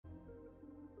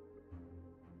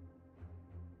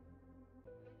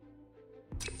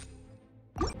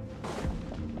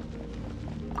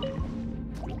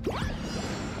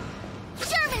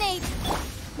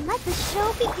Let the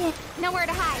show begin. Nowhere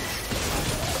to hide.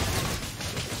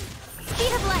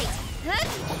 Speed of light.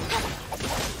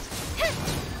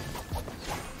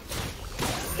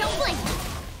 Don't blink.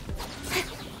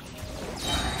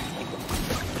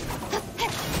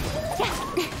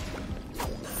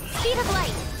 Speed of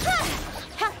light.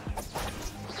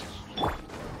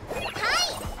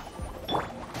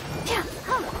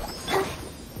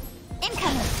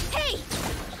 Incoming. Hey!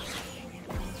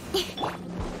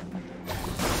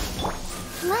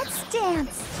 Let's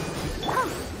dance.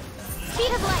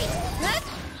 Speed of light.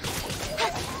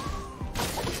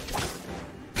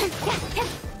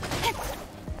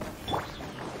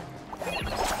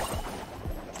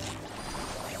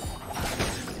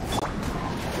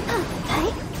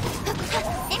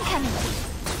 Incoming.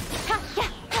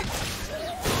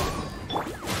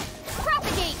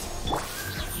 Propagate.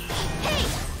 Hey!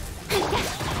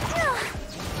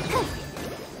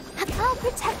 I'll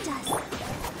protect us.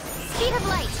 Speed of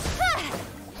light.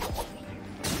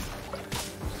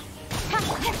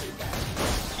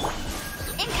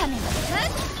 Incoming.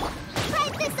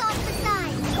 Right this off the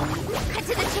side. Cut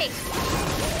to the chase.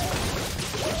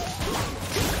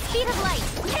 Speed of light.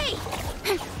 Hey!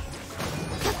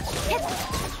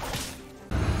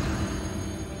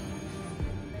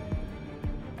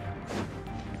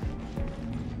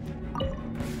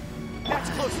 That's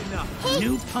close enough.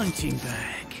 New punching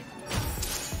bag.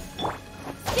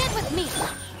 Stand with me.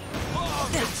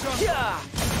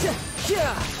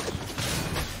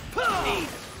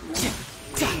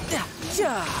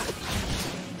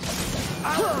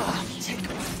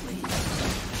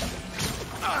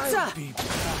 I'll be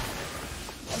back.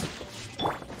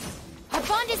 Our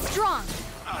bond is strong.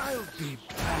 I'll be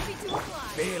back.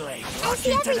 Feeling I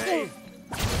see lucky everything. today.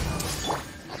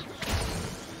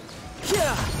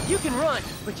 Yeah, you can run,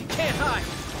 but you can't hide.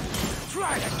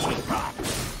 Try to keep up.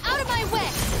 Out of my way.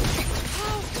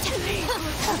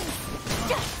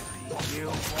 You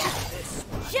want this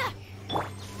one?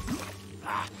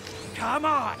 Ah, come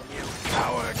on, you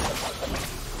coward!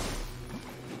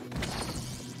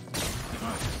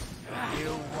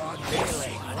 You want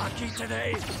feeling lucky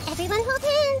today? Everyone hold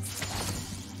hands.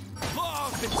 Law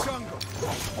of the jungle!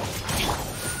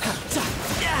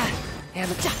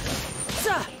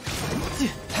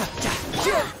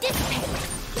 Dissipate.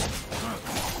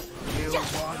 You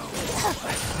want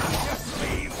just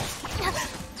leave.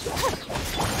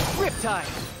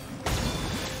 Riptide!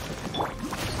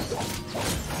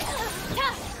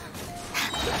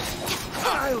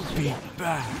 I'll be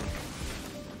back.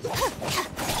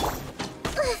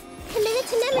 Committed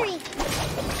to memory.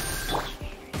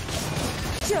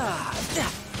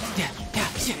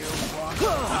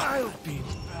 I'll be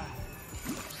back.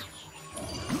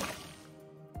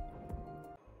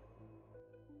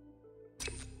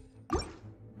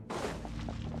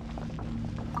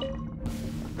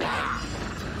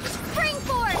 Spring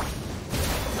forth.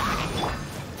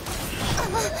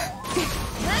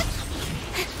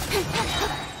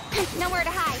 Nowhere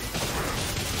to hide.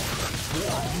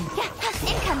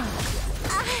 Incoming.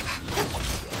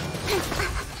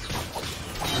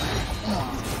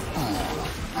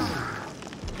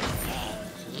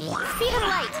 Speed of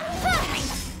light.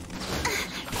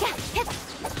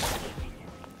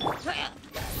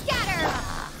 Scatter.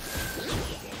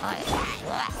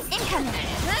 Incoming.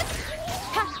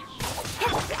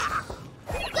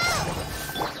 Go.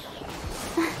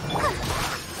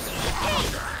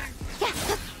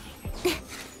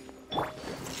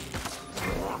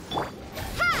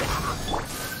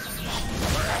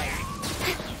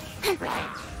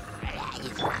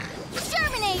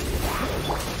 Germinate!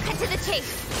 Cut to the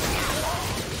chase!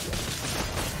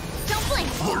 Don't blink!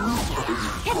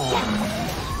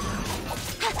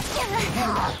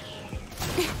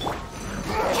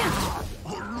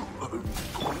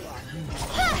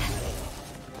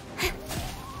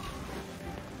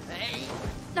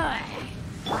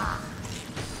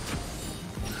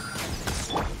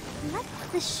 Let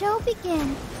the show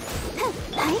begin.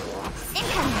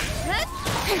 Incoming!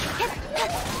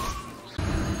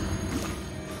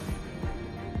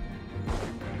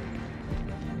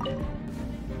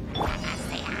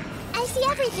 I see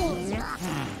everything.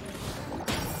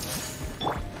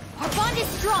 Our bond is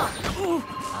strong!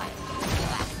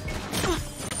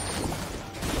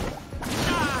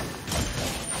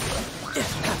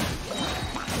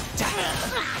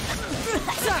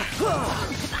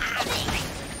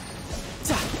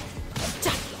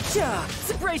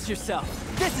 Brace yourself.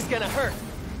 This is gonna hurt.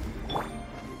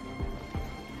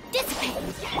 Dissipate!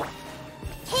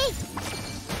 Hey,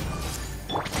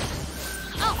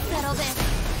 I'll settle this!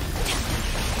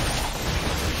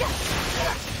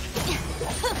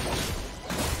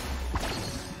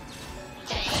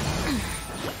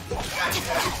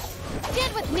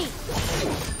 with me.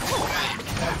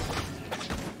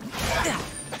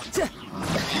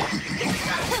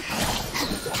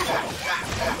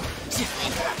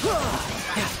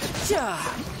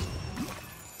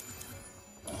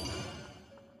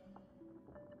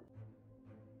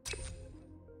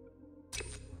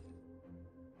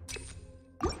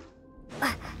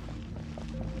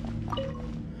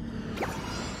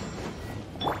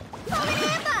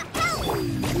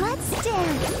 Let's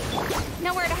dance.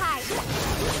 Nowhere to hide.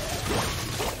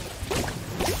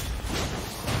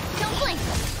 Don't blink.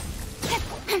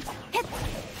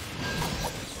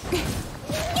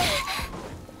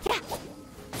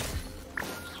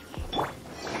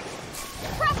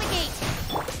 Propagate.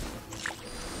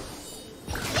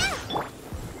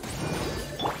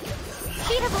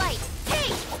 Speed of light. Hey.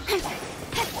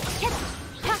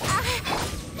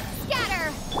 Scatter.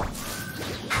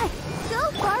 Go,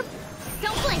 Barb.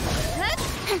 Don't blink.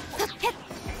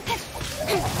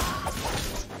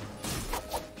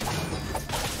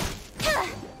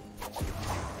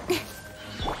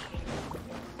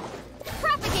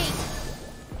 Propagate.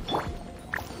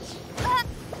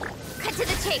 Cut to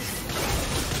the chase.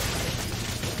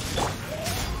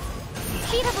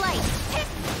 Speed of light.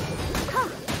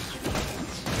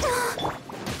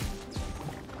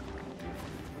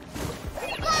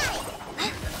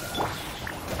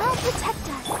 I'll protect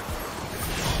us.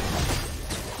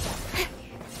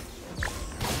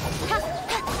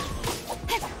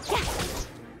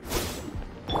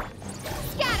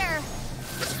 Scatter.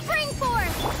 Spring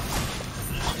force.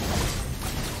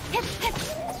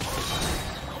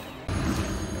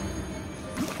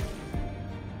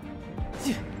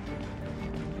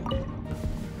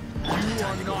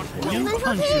 You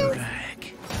punch your bag.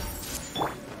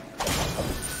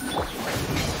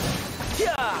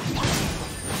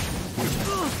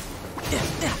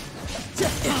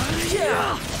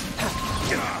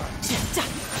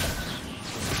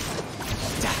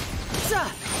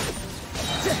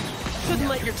 Couldn't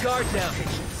let your guard down.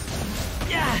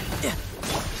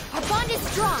 Our bond is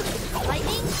strong.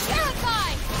 Lightning,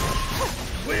 terrify.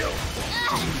 Will.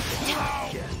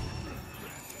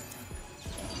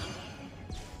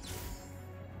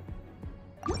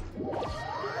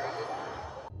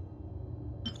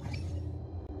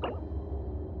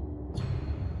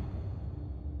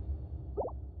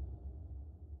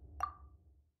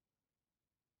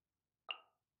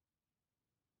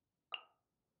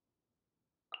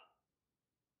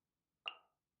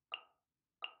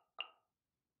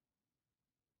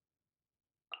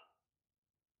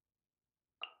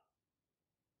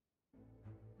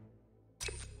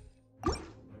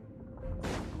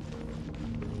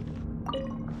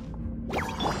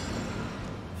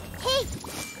 Hey,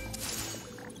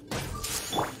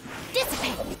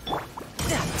 Dissipate.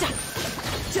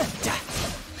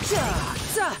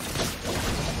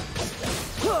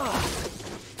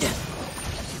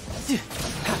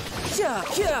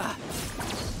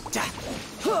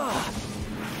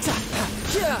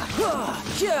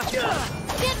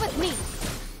 Get with me.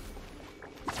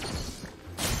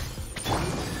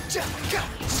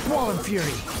 Squall and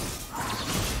fury.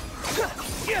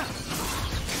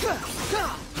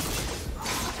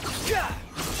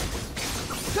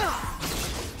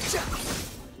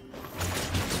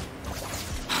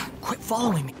 Quit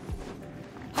following me.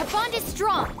 Our bond is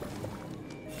strong.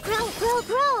 grow, grow,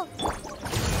 grow.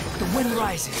 The wind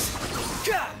rises.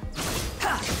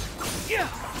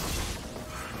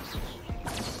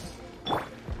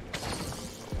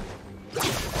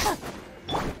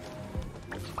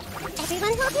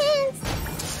 Everyone hold hands.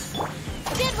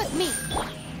 Get with me.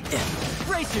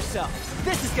 Brace yourself.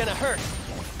 This is gonna hurt.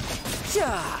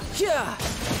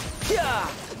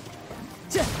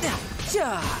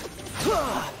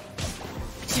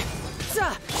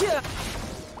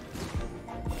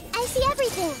 I see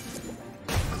everything.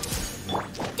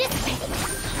 Dissipate.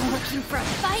 Looking for a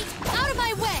fight? Out of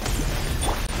my way.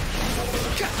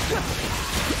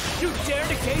 You dare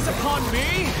to gaze upon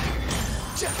me?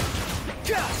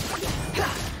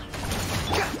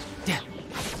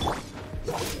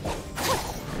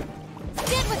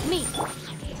 Get with me.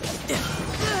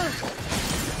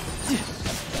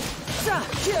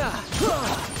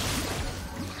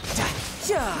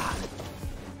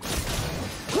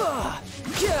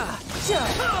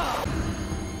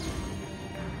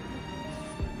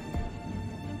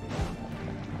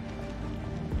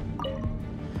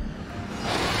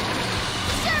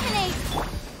 Terminate.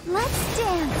 Let's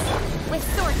dance. With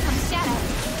sword comes shadow.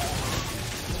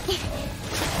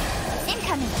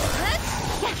 Incoming.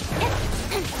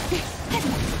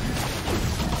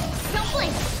 Don't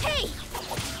blink. Hey.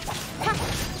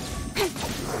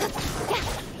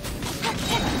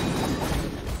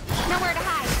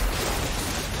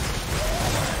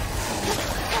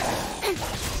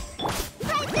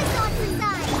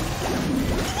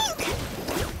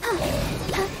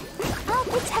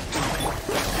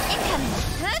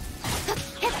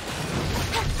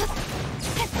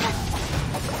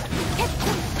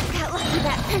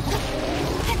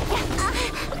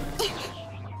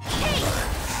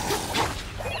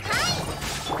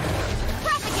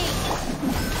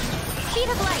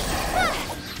 Speed of light!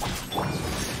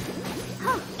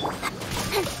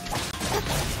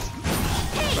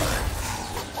 Hey!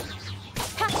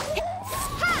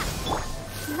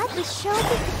 Let the show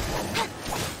begin.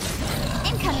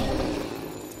 Incoming!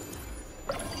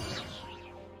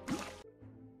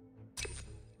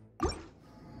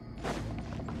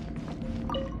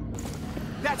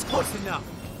 That's close enough.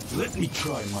 Let me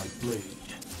try my blade.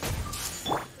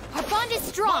 Our bond is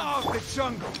strong! Oh, the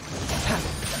jungle.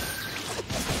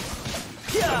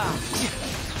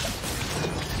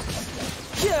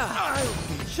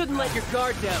 Shouldn't let your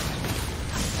guard down.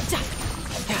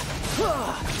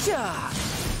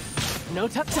 No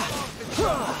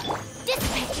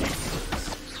Dissipate!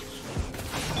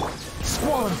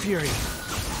 Squall and Fury.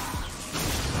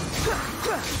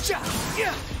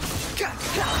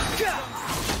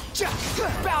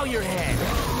 Bow your head.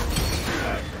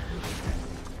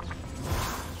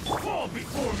 Fall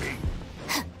before me!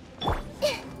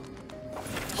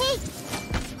 Hey,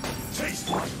 Taste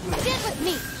my blade! Stand with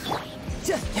me!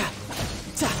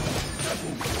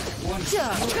 One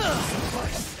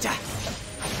suffice!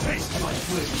 Taste my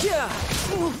blade!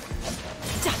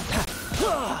 Cut down!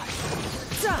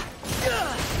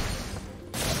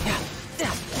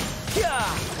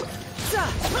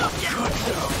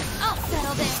 I'll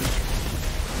settle this!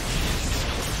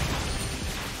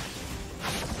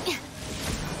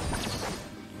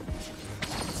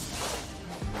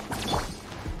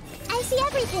 I see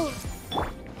everything.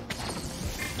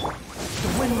 The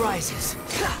wind rises.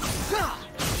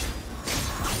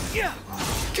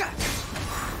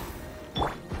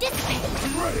 Dissipate!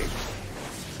 Ready!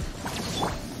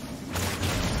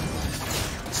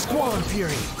 Squall and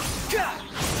Fury.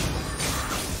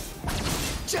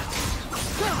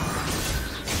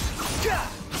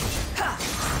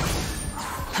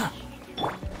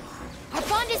 Our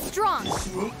bond is strong! This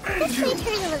will end Let's you!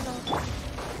 retreat a little.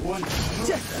 One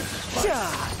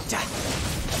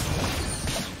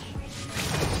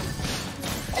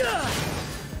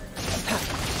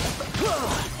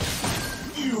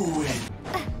you win!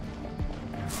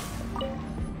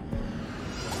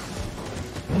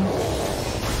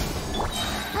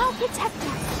 I'll protect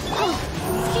us.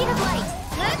 Speed of light!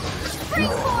 Spring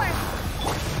forth!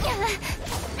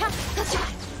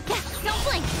 Don't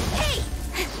blink! Hey!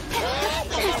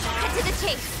 Cut to the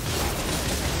chase!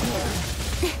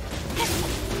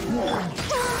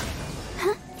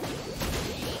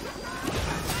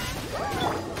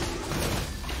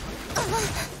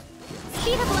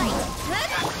 Speed of light!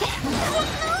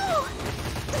 Oh,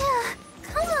 no!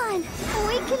 Come on,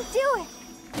 we can do it.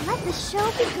 Let the show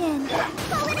begin.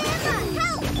 Fallen Emma,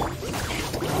 help!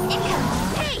 Income!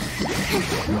 Hey!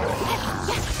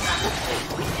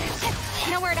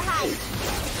 Nowhere to hide!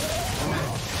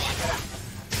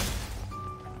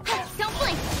 Don't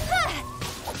blink!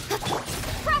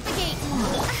 Propagate!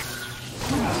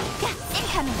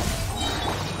 Incoming!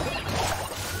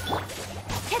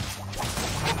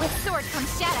 With sword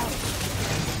comes shadow!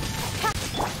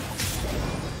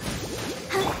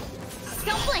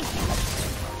 Don't blink!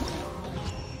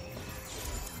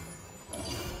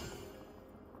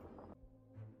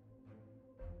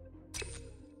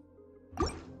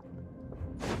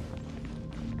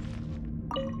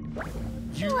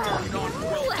 Everyone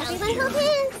hold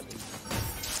hands.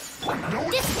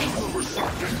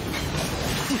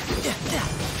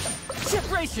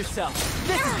 Brace yourself.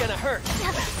 This is gonna hurt.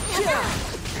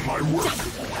 My work!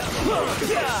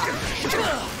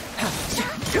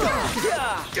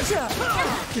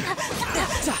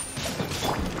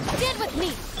 Stand with me!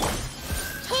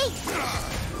 Hey,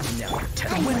 Now you're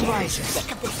telling me. Wind rises.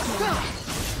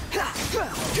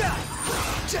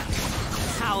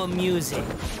 How amusing.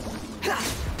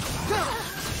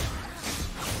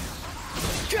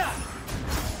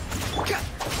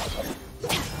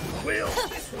 Well,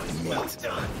 this one's well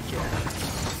done.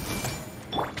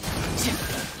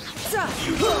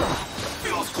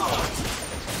 Feels caught!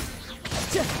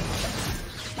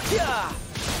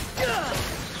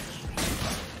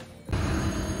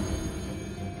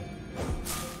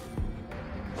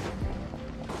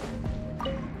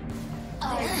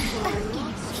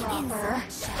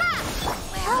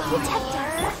 I'll protect us.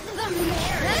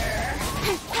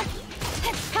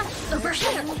 Over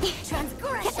here!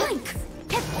 Transgress! Blink!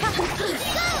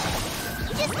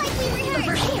 Just like we were here.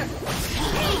 Over here!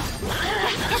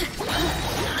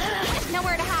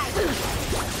 Nowhere to hide!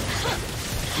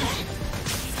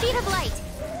 Speed of light!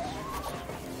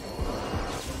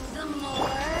 The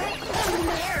more, the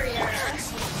merrier.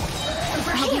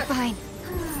 Over I'll be fine.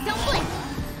 Don't blink!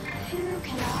 Who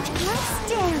can I Let's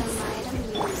dance.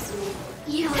 amuse me?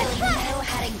 You really know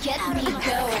how to get me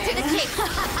going. To the chase!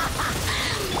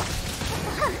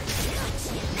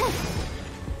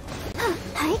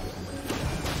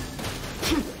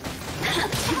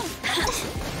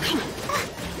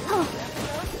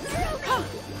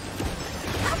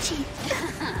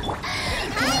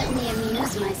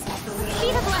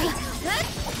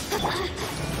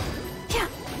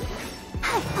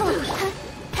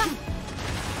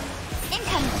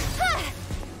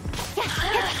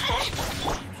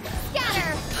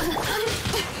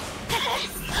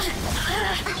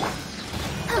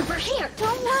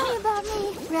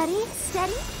 Ready,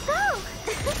 steady, go!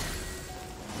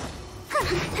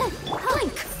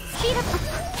 Blink! Speed up!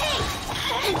 Hey!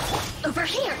 Over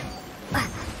here!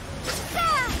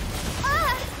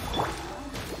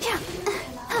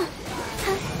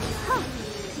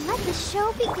 Let the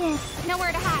show begin.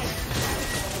 Nowhere to hide.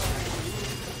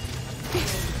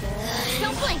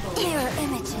 Don't blink! Mirror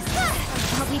images.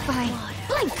 I'll be fine.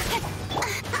 Blink!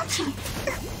 Ouchie.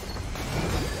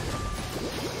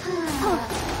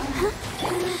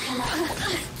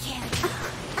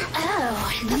 Oh,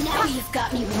 now you've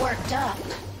got me worked up.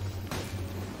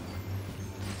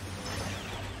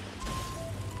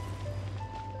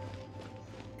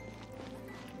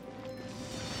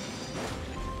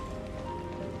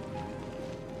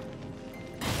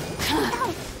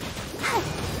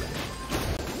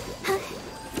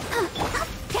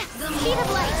 Speed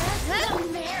of light! The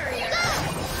merrier.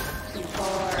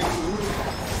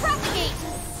 Propagate!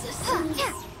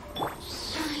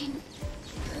 Shine.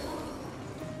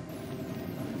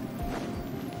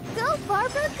 Go,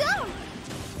 Barbara, go!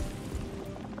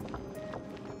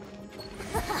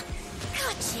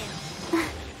 Got you!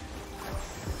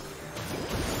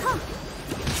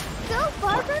 Go,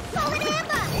 Barbara, solid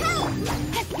amber!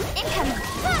 Incoming!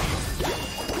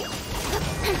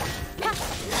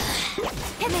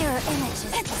 Mirror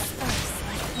images disperse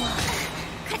like water.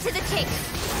 Cut to the chase!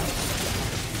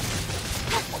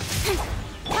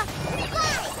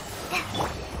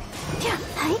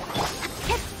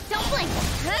 Don't blink!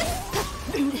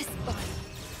 This